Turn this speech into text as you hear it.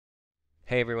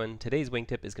Hey everyone, today's wing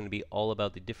tip is going to be all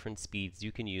about the different speeds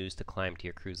you can use to climb to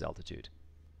your cruise altitude.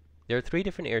 There are three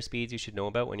different airspeeds you should know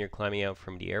about when you're climbing out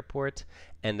from the airport,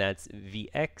 and that's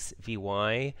VX,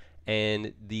 VY,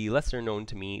 and the lesser known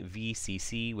to me,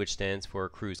 VCC, which stands for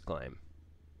Cruise Climb.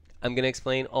 I'm going to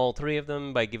explain all three of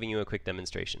them by giving you a quick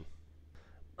demonstration.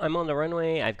 I'm on the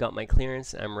runway, I've got my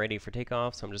clearance, I'm ready for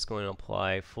takeoff, so I'm just going to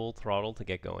apply full throttle to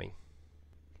get going.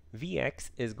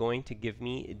 VX is going to give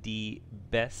me the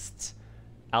best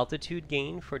altitude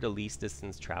gain for the least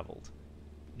distance traveled.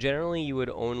 Generally, you would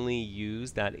only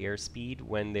use that airspeed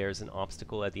when there's an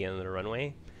obstacle at the end of the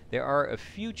runway. There are a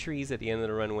few trees at the end of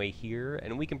the runway here,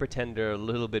 and we can pretend they're a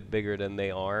little bit bigger than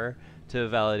they are to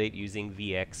validate using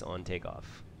VX on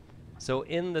takeoff. So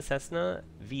in the Cessna,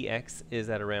 VX is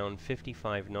at around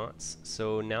 55 knots.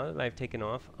 So now that I've taken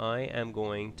off, I am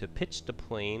going to pitch the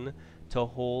plane to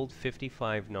hold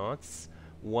 55 knots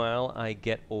while I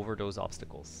get over those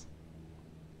obstacles.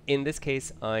 In this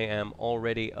case, I am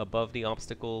already above the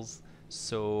obstacles,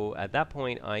 so at that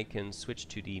point I can switch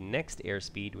to the next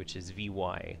airspeed, which is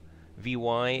VY.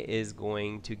 VY is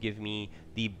going to give me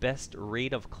the best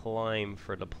rate of climb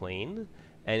for the plane,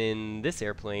 and in this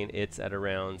airplane it's at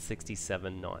around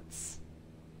 67 knots.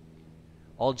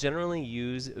 I'll generally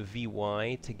use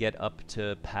VY to get up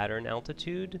to pattern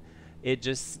altitude. It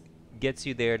just gets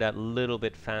you there that little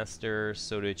bit faster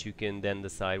so that you can then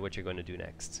decide what you're going to do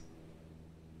next.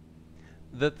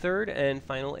 The third and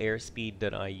final airspeed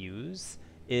that I use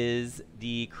is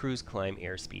the Cruise Climb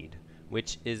Airspeed,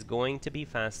 which is going to be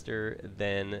faster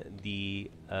than the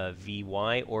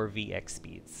VY or VX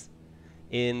speeds.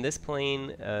 In this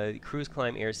plane, Cruise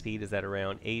Climb Airspeed is at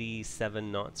around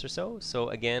 87 knots or so. So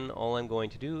again, all I'm going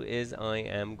to do is I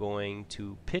am going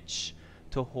to pitch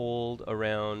to hold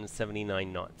around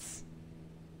 79 knots,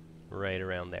 right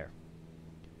around there.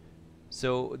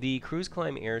 So the Cruise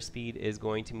Climb Airspeed is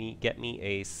going to get me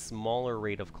a smaller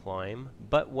rate of climb,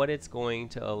 but what it's going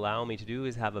to allow me to do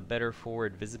is have a better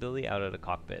forward visibility out of the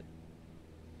cockpit.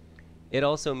 It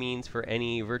also means for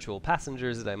any virtual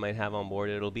passengers that I might have on board,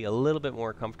 it'll be a little bit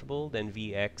more comfortable than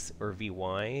VX or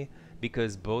VY,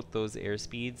 because both those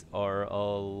airspeeds are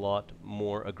a lot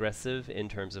more aggressive in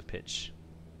terms of pitch.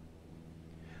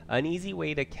 An easy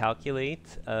way to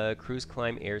calculate Cruise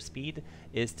Climb Airspeed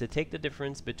is to take the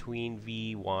difference between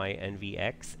VY and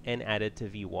VX and add it to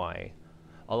VY.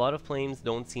 A lot of planes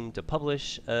don't seem to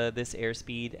publish this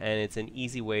airspeed, and it's an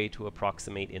easy way to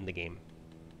approximate in the game.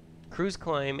 Cruise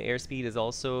Climb Airspeed is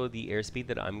also the airspeed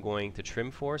that I'm going to trim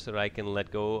for so that I can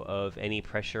let go of any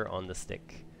pressure on the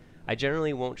stick. I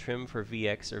generally won't trim for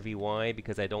VX or VY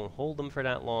because I don't hold them for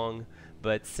that long,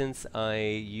 but since I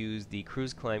use the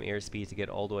Cruise Climb Airspeed to get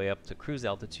all the way up to cruise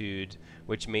altitude,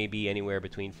 which may be anywhere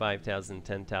between 5,000 and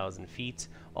 10,000 feet,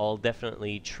 I'll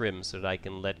definitely trim so that I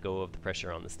can let go of the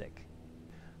pressure on the stick.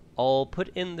 I'll put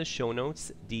in the show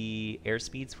notes the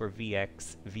airspeeds for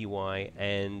VX, VY,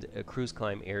 and Cruise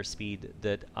Climb Airspeed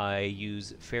that I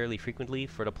use fairly frequently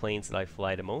for the planes that I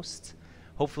fly the most.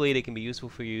 Hopefully they can be useful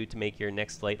for you to make your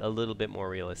next flight a little bit more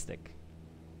realistic.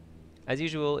 As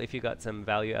usual, if you got some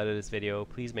value out of this video,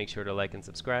 please make sure to like and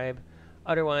subscribe.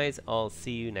 Otherwise, I'll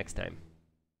see you next time.